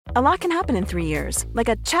A lot can happen in 3 years, like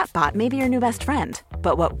a chatbot may be your new best friend.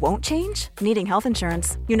 But what won't change? Needing health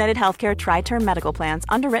insurance. United Healthcare Tri-Term Medical Plans,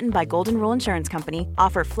 underwritten by Golden Rule Insurance Company,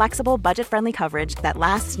 offer flexible, budget-friendly coverage that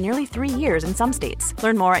lasts nearly 3 years in some states.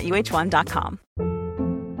 Learn more at uh1.com.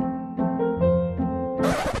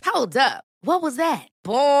 Hold up. What was that?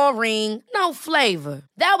 Boring. No flavor.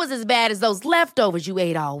 That was as bad as those leftovers you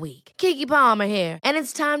ate all week. Keke Palmer here. And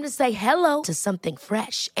it's time to say hello to something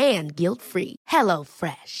fresh and guilt-free. Hello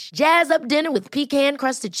Fresh. Jazz up dinner with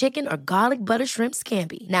pecan-crusted chicken or garlic butter shrimp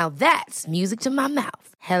scampi. Now that's music to my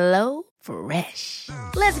mouth. Hello Fresh.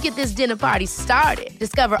 Let's get this dinner party started.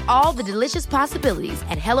 Discover all the delicious possibilities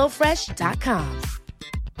at hellofresh.com.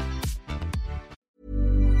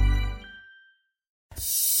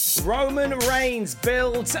 Roman Reigns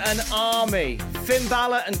builds an army. Finn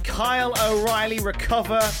Balor and Kyle O'Reilly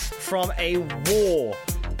recover from a war.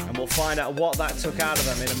 And we'll find out what that took out of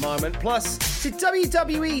them in a moment. Plus, did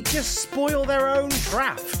WWE just spoil their own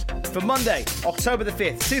draft? For Monday, October the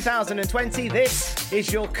 5th, 2020, this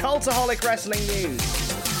is your Cultaholic Wrestling News.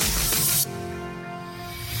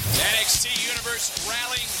 NXT Universe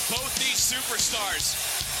rallying both these superstars.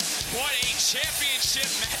 What a championship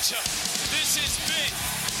matchup this has been.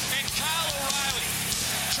 And Kyle O'Reilly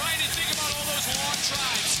trying to think about all those long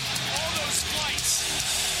drives, all those flights.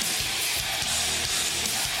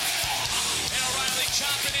 And O'Reilly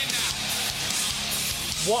chopping in now.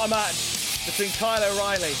 What a match between Kyle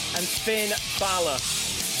O'Reilly and Finn Balor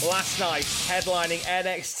last night, headlining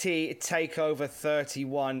NXT TakeOver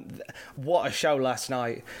 31. What a show last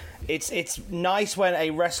night. It's nice when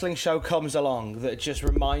a wrestling show comes along that just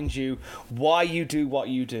reminds you why you do what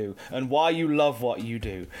you do and why you love what you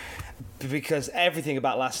do. Because everything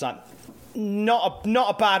about last night, not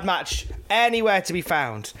a bad match anywhere to be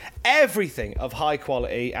found. Everything of high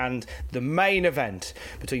quality, and the main event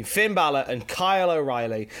between Finn Balor and Kyle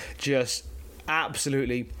O'Reilly just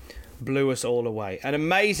absolutely blew us all away. An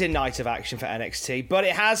amazing night of action for NXT, but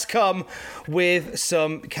it has come with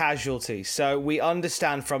some casualties. So we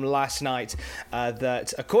understand from last night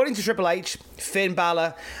that according to Triple H, Finn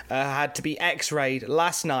Balor had to be x-rayed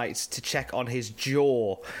last night to check on his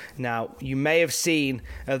jaw. Now, you may have seen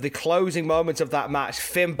the closing moments of that match.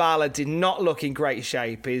 Finn Balor did not look in great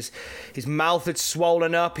shape. His mouth had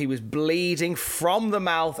swollen up. He was bleeding from the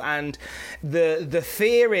mouth, and the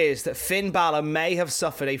fear is that Finn Balor may have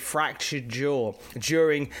suffered a fractured jaw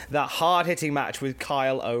during that hard-hitting match with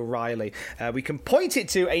Kyle O'Reilly. We can point it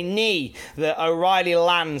to a knee that O'Reilly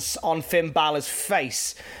lands on Finn Balor's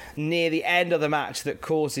face near the end of the match that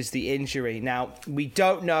causes the injury. Now, we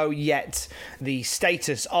don't know yet the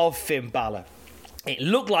status of Finn Balor. It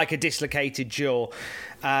looked like a dislocated jaw,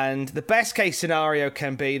 and the best case scenario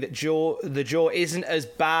can be that the jaw isn't as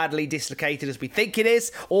badly dislocated as we think it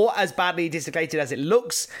is, or as badly dislocated as it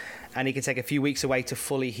looks, and he can take a few weeks away to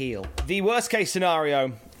fully heal. The worst case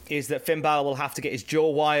scenario is that Finn Balor will have to get his jaw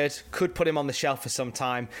wired, could put him on the shelf for some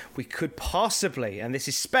time. We could possibly, and this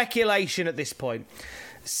is speculation at this point,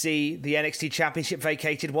 see the NXT Championship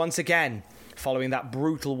vacated once again following that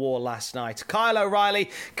brutal war last night. Kyle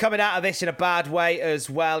O'Reilly coming out of this in a bad way as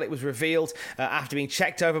well. It was revealed after being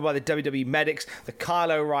checked over by the WWE medics that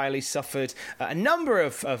Kyle O'Reilly suffered a number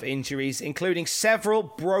of injuries, including several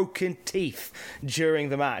broken teeth during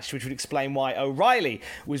the match, which would explain why O'Reilly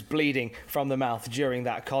was bleeding from the mouth during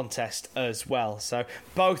that contest as well. So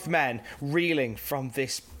both men reeling from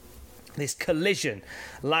this collision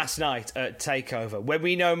last night at TakeOver. When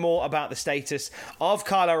we know more about the status of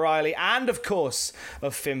Kyle O'Reilly and, of course,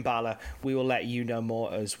 of Finn Balor, we will let you know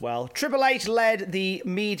more as well. Triple H led the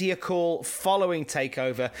media call following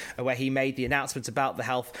TakeOver, where he made the announcements about the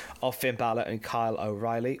health of Finn Balor and Kyle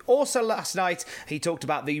O'Reilly. Also last night, he talked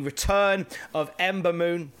about the return of Ember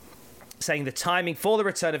Moon, saying the timing for the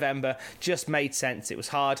return of Ember just made sense. It was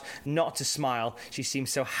hard not to smile. She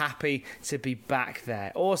seems so happy to be back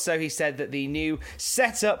there. Also, he said that the new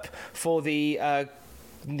setup for the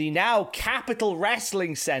now Capital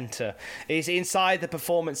Wrestling Center is inside the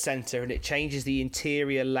Performance Center, and it changes the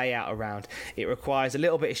interior layout around. It requires a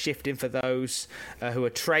little bit of shifting for those who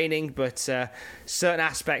are training, but certain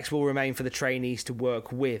aspects will remain for the trainees to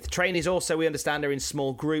work with. Trainees also, we understand, are in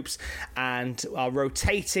small groups and are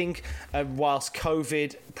rotating whilst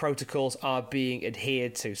COVID protocols are being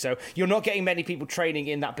adhered to. So you're not getting many people training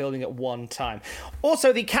in that building at one time.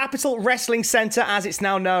 Also, the Capital Wrestling Center, as it's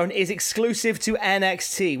now known, is exclusive to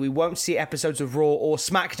NXT. We won't see episodes of Raw or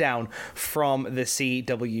SmackDown from the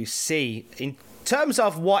CWC. terms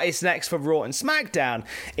of what is next for Raw and SmackDown,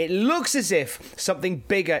 it looks as if something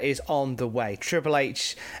bigger is on the way. Triple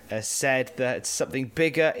H said that something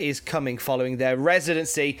bigger is coming following their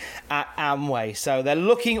residency at Amway. So they're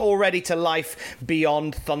looking already to life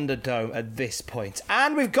beyond Thunderdome at this point.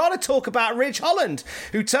 And we've got to talk about Ridge Holland,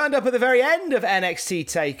 who turned up at the very end of NXT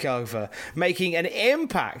TakeOver, making an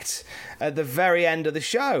impact at the very end of the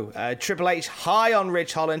show. Triple H high on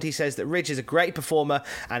Ridge Holland. He says that Ridge is a great performer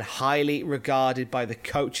and highly regarded by the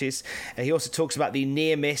coaches. He also talks about the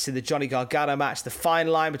near miss in the Johnny Gargano match, the fine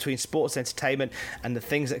line between sports entertainment and the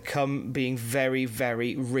things that come being very,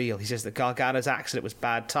 very real. He says that Gargano's accident was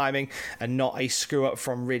bad timing and not a screw up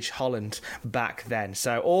from Ridge Holland back then.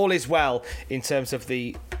 So all is well in terms of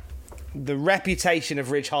the reputation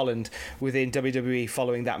of Ridge Holland within WWE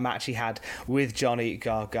following that match he had with Johnny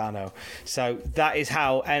Gargano. So that is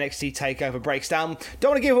how NXT TakeOver breaks down.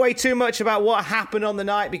 Don't want to give away too much about what happened on the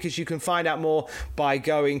night, because you can find out more by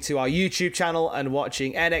going to our YouTube channel and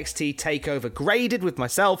watching NXT TakeOver Graded with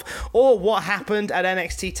myself, or what happened at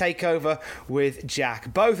NXT TakeOver with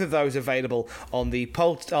Jack. Both of those available on the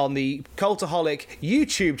Cultaholic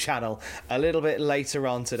YouTube channel a little bit later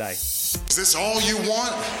on today. Is this all you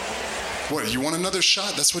want? What, you want another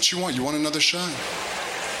shot? That's what you want? You want another shot?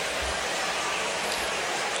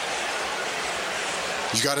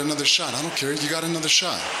 You got another shot. I don't care. You got another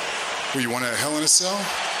shot. What, you want a Hell in a Cell?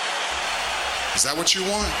 Is that what you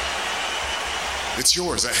want? It's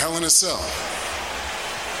yours, a Hell in a Cell.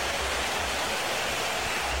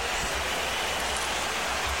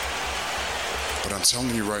 But I'm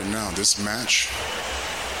telling you right now, this match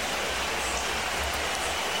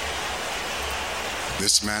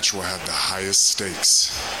will have the highest stakes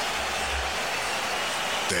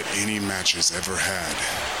that any match has ever had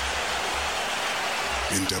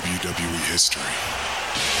in WWE history.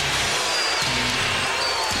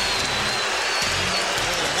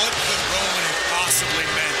 What could Roman have possibly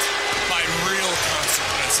meant by real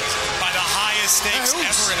consequences, by the highest stakes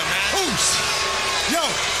ever in a match?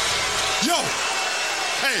 Yo!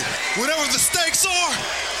 Hey, whatever the stakes are,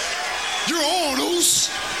 you're on, Oos!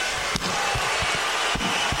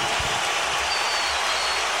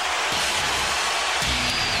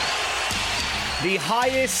 The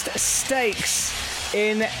highest stakes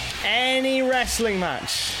in any wrestling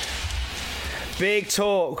match. Big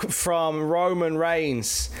talk from Roman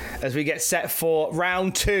Reigns as we get set for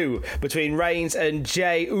round 2 between Reigns and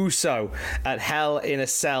Jey Uso at Hell in a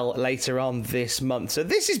Cell later on this month. So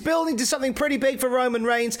this is building to something pretty big for Roman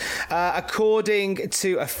Reigns, according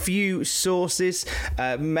to a few sources.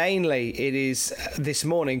 Mainly it is this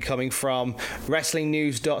morning coming from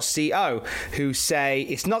WrestlingNews.co, who say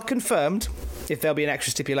it's not confirmed if there'll be an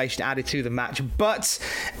extra stipulation added to the match, but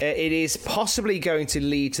it is possibly going to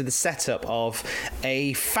lead to the setup of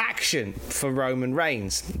a faction for Roman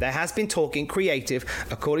Reigns. There has been talking creative,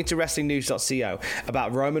 according to WrestlingNews.co,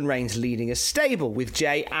 about Roman Reigns leading a stable with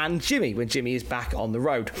Jey and Jimmy when Jimmy is back on the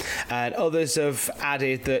road, and others have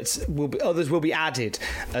added that others will be added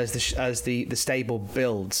as the stable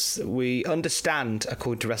builds. We understand,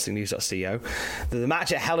 according to WrestlingNews.co, that the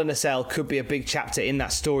match at Hell in a Cell could be a big chapter in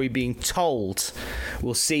that story being told.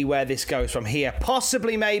 We'll see where this goes from here.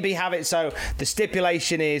 Possibly maybe have it so the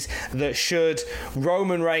stipulation is that should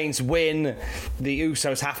Roman Reigns win, the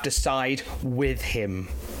Usos have to side with him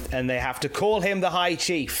and they have to call him the High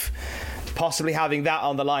Chief, possibly having that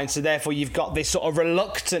on the line. So therefore you've got this sort of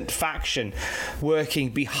reluctant faction working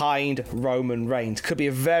behind Roman Reigns. Could be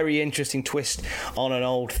a very interesting twist on an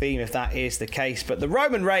old theme if that is the case. But the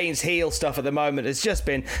Roman Reigns heel stuff at the moment has just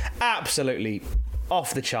been absolutely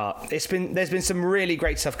off the chart. There's been some really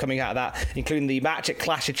great stuff coming out of that, including the match at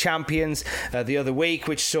Clash of Champions the other week,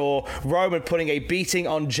 which saw Roman putting a beating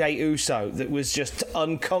on Jey Uso that was just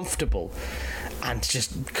uncomfortable and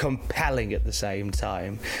just compelling at the same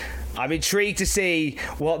time. I'm intrigued to see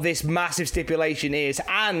what this massive stipulation is,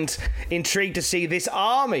 and intrigued to see this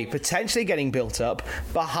army potentially getting built up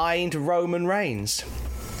behind Roman Reigns.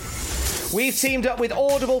 We've teamed up with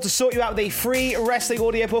Audible to sort you out with a free wrestling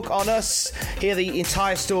audiobook on us. Hear the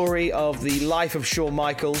entire story of the life of Shawn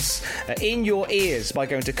Michaels in your ears by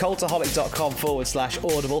going to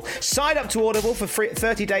cultaholic.com/audible. Sign up to Audible for free,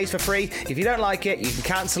 30 days for free. If you don't like it, you can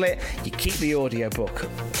cancel it. You keep the audiobook.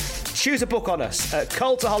 Choose a book on us at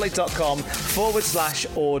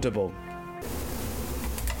cultaholic.com/audible.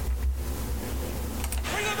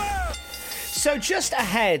 So just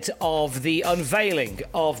ahead of the unveiling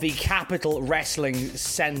of the Capitol Wrestling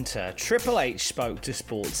Center, Triple H spoke to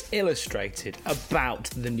Sports Illustrated about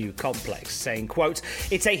the new complex, saying, quote,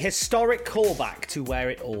 "It's a historic callback to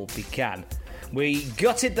where it all began. We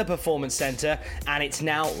gutted the Performance Center and it's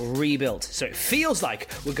now rebuilt. So it feels like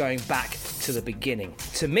we're going back to the beginning.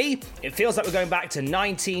 To me, it feels like we're going back to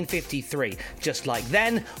 1953. Just like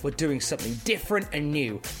then, we're doing something different and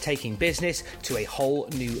new, taking business to a whole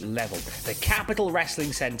new level. The Capitol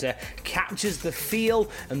Wrestling Center captures the feel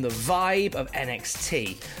and the vibe of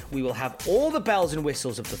NXT. We will have all the bells and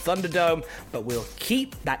whistles of the Thunderdome, but we'll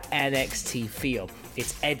keep that NXT feel.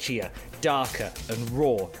 It's edgier, darker, and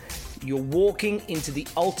raw. You're walking into the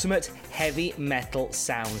ultimate heavy metal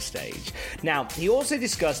soundstage. Now, he also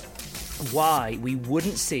discussed why we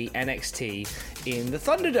wouldn't see NXT in the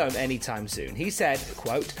Thunderdome anytime soon. He said,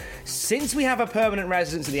 quote, "Since we have a permanent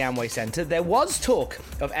residence at the Amway Center, there was talk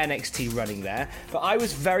of NXT running there, but I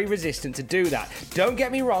was very resistant to do that. Don't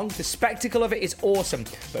get me wrong, the spectacle of it is awesome,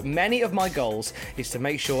 but many of my goals is to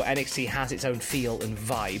make sure NXT has its own feel and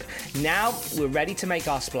vibe. Now we're ready to make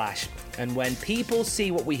our splash, and when people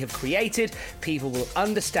see what we have created, people will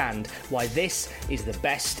understand why this is the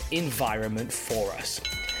best environment for us."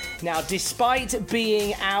 Now, despite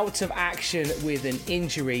being out of action with an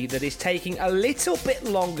injury that is taking a little bit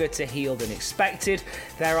longer to heal than expected,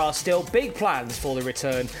 there are still big plans for the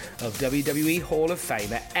return of WWE Hall of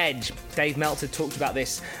Famer Edge. Dave Meltzer talked about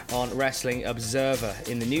this on Wrestling Observer.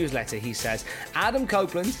 In the newsletter, he says, Adam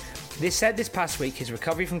Copeland said this past week his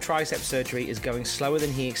recovery from tricep surgery is going slower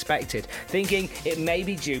than he expected, thinking it may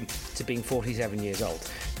be due to being 47 years old.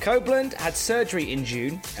 Copeland had surgery in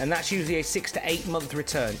June, and that's usually a 6 to 8 month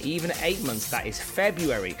return. Even at 8 months, that is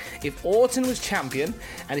February. If Orton was champion,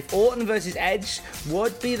 and if Orton versus Edge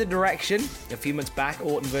would be the direction, a few months back,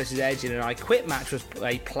 Orton versus Edge in an I Quit match was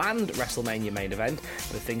a planned WrestleMania main event,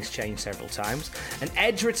 but things changed several times. An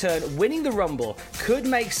Edge return winning the Rumble could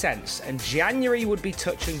make sense, and January would be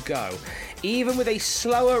touch and go. Even with a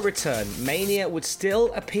slower return, Mania would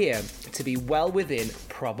still appear to be well within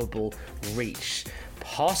probable reach.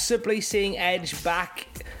 Possibly seeing Edge back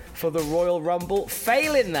for the Royal Rumble.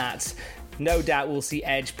 Failing that, no doubt we'll see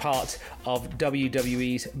Edge part of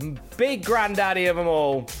WWE's big granddaddy of them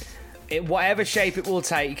all, in whatever shape it will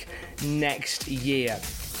take next year.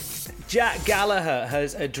 Jack Gallagher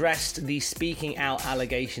has addressed the speaking out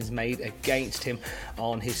allegations made against him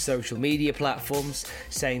on his social media platforms,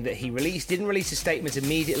 saying that he didn't release a statement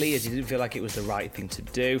immediately as he didn't feel like it was the right thing to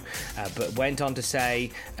do, but went on to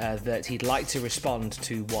say that he'd like to respond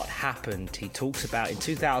to what happened. He talks about in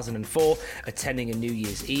 2004 attending a New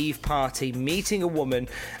Year's Eve party, meeting a woman,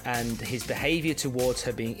 and his behaviour towards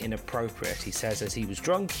her being inappropriate. He says as he was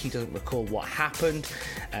drunk, he doesn't recall what happened.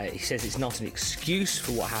 He says it's not an excuse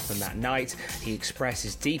for what happened that night. He expressed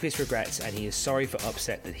his deepest regrets and he is sorry for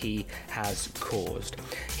upset that he has caused.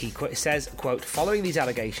 He says, quote, "Following these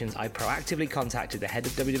allegations, I proactively contacted the head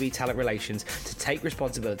of WWE Talent Relations to take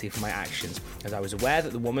responsibility for my actions, as I was aware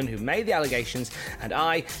that the woman who made the allegations and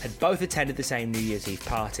I had both attended the same New Year's Eve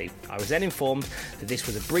party. I was then informed that this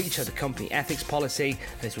was a breach of the company ethics policy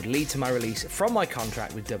and this would lead to my release from my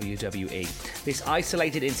contract with WWE. This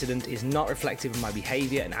isolated incident is not reflective of my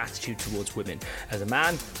behaviour and attitude towards women. As a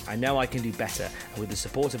man, I know I can do better, and with the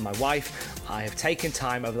support of my wife, I have taken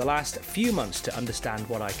time over the last few months to understand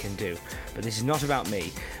what I can do. But this is not about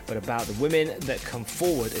me, but about the women that come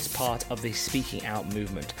forward as part of this speaking out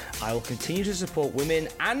movement. I will continue to support women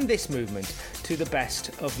and this movement to the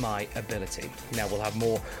best of my ability." Now, we'll have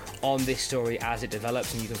more on this story as it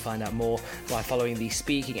develops, and you can find out more by following the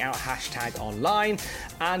Speaking Out hashtag online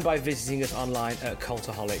and by visiting us online at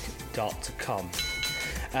cultaholic.com.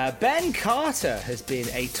 Ben Carter has been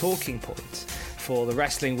a talking point for the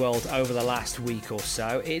wrestling world over the last week or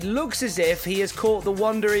so. It looks as if he has caught the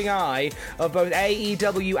wandering eye of both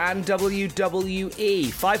AEW and WWE.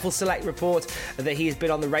 Fightful Select report that he has been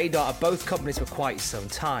on the radar of both companies for quite some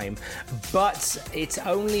time, but it's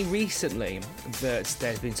only recently that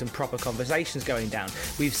there's been some proper conversations going down.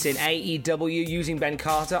 We've seen AEW using Ben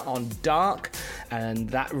Carter on Dark, and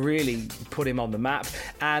that really put him on the map.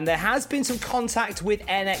 And there has been some contact with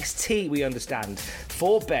NXT, we understand,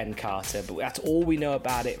 for Ben Carter, but that's all we know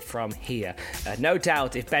about it from here. No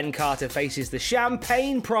doubt if Ben Carter faces the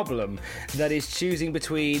champagne problem that is choosing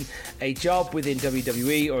between a job within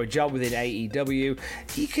WWE or a job within AEW,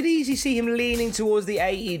 you could easily see him leaning towards the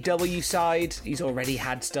AEW side. He's already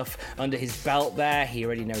had stuff under his belt there. He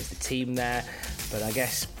already knows the team there. But I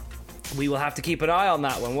guess we will have to keep an eye on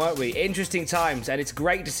that one, won't we? Interesting times, and it's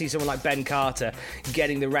great to see someone like Ben Carter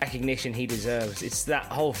getting the recognition he deserves. It's that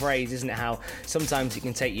whole phrase, isn't it, how sometimes it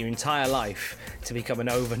can take your entire life to become an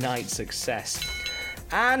overnight success.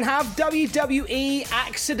 And have WWE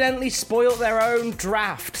accidentally spoiled their own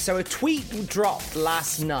draft? So a tweet dropped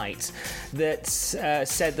last night that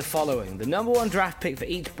said the following: the number one draft pick for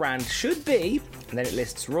each brand should be, and then it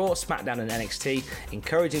lists Raw, SmackDown and NXT,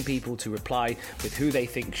 encouraging people to reply with who they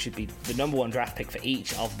think should be the number one draft pick for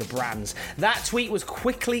each of the brands. That tweet was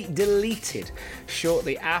quickly deleted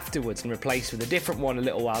shortly afterwards and replaced with a different one a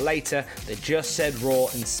little while later that just said Raw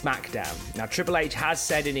and SmackDown. Now, Triple H has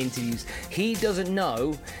said in interviews he doesn't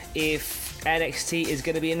know if NXT is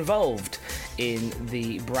going to be involved in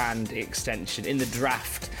the brand extension, in the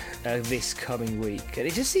draft this coming week. And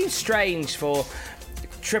it just seems strange for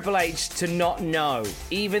Triple H to not know,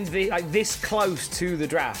 even this close to the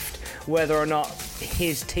draft, whether or not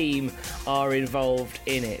his team are involved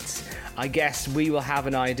in it. I guess we will have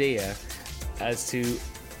an idea as to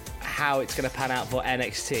how it's going to pan out for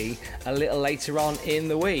NXT a little later on in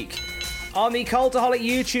the week. On the Cultaholic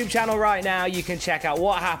YouTube channel right now, you can check out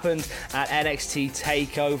what happened at NXT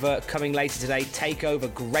TakeOver coming later today.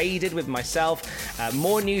 TakeOver graded with myself,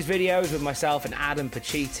 more news videos with myself and Adam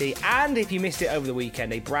Pacitti, and if you missed it over the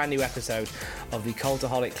weekend, a brand new episode of the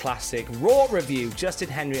Cultaholic Classic Raw review. Justin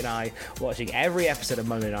Henry and I watching every episode of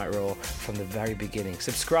Monday Night Raw from the very beginning.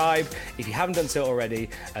 Subscribe if you haven't done so already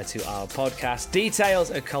to our podcast. Details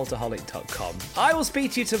at cultaholic.com. I will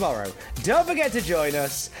speak to you tomorrow. Don't forget to join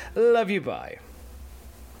us. Love you. Bye.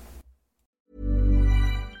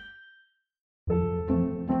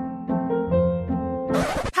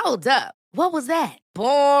 Hold up. What was that?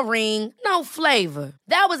 Boring. No flavor.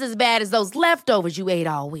 That was as bad as those leftovers you ate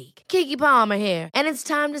all week. Keke Palmer here, and it's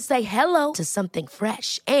time to say hello to something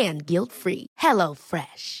fresh and guilt-free. Hello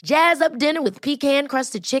Fresh. Jazz up dinner with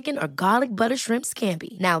pecan-crusted chicken or garlic butter shrimp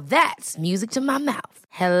scampi. Now that's music to my mouth.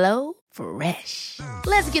 Hello Fresh.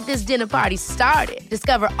 Let's get this dinner party started.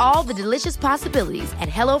 Discover all the delicious possibilities at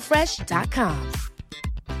HelloFresh.com.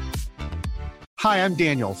 Hi, I'm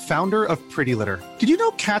Daniel, founder of Pretty Litter. Did you know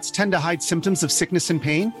cats tend to hide symptoms of sickness and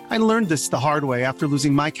pain? I learned this the hard way after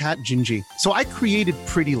losing my cat, Gingy. So I created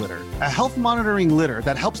Pretty Litter, a health monitoring litter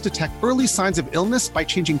that helps detect early signs of illness by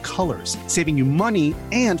changing colors, saving you money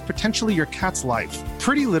and potentially your cat's life.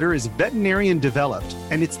 Pretty Litter is veterinarian developed,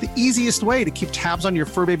 and it's the easiest way to keep tabs on your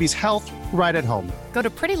fur baby's health right at home. Go to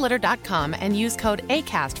prettylitter.com and use code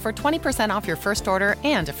ACAST for 20% off your first order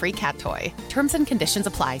and a free cat toy. Terms and conditions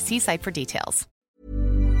apply. See site for details.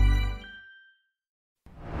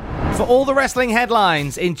 For all the wrestling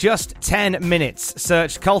headlines in just 10 minutes,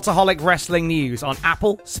 search Cultaholic Wrestling News on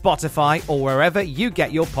Apple, Spotify, or wherever you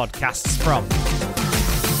get your podcasts from.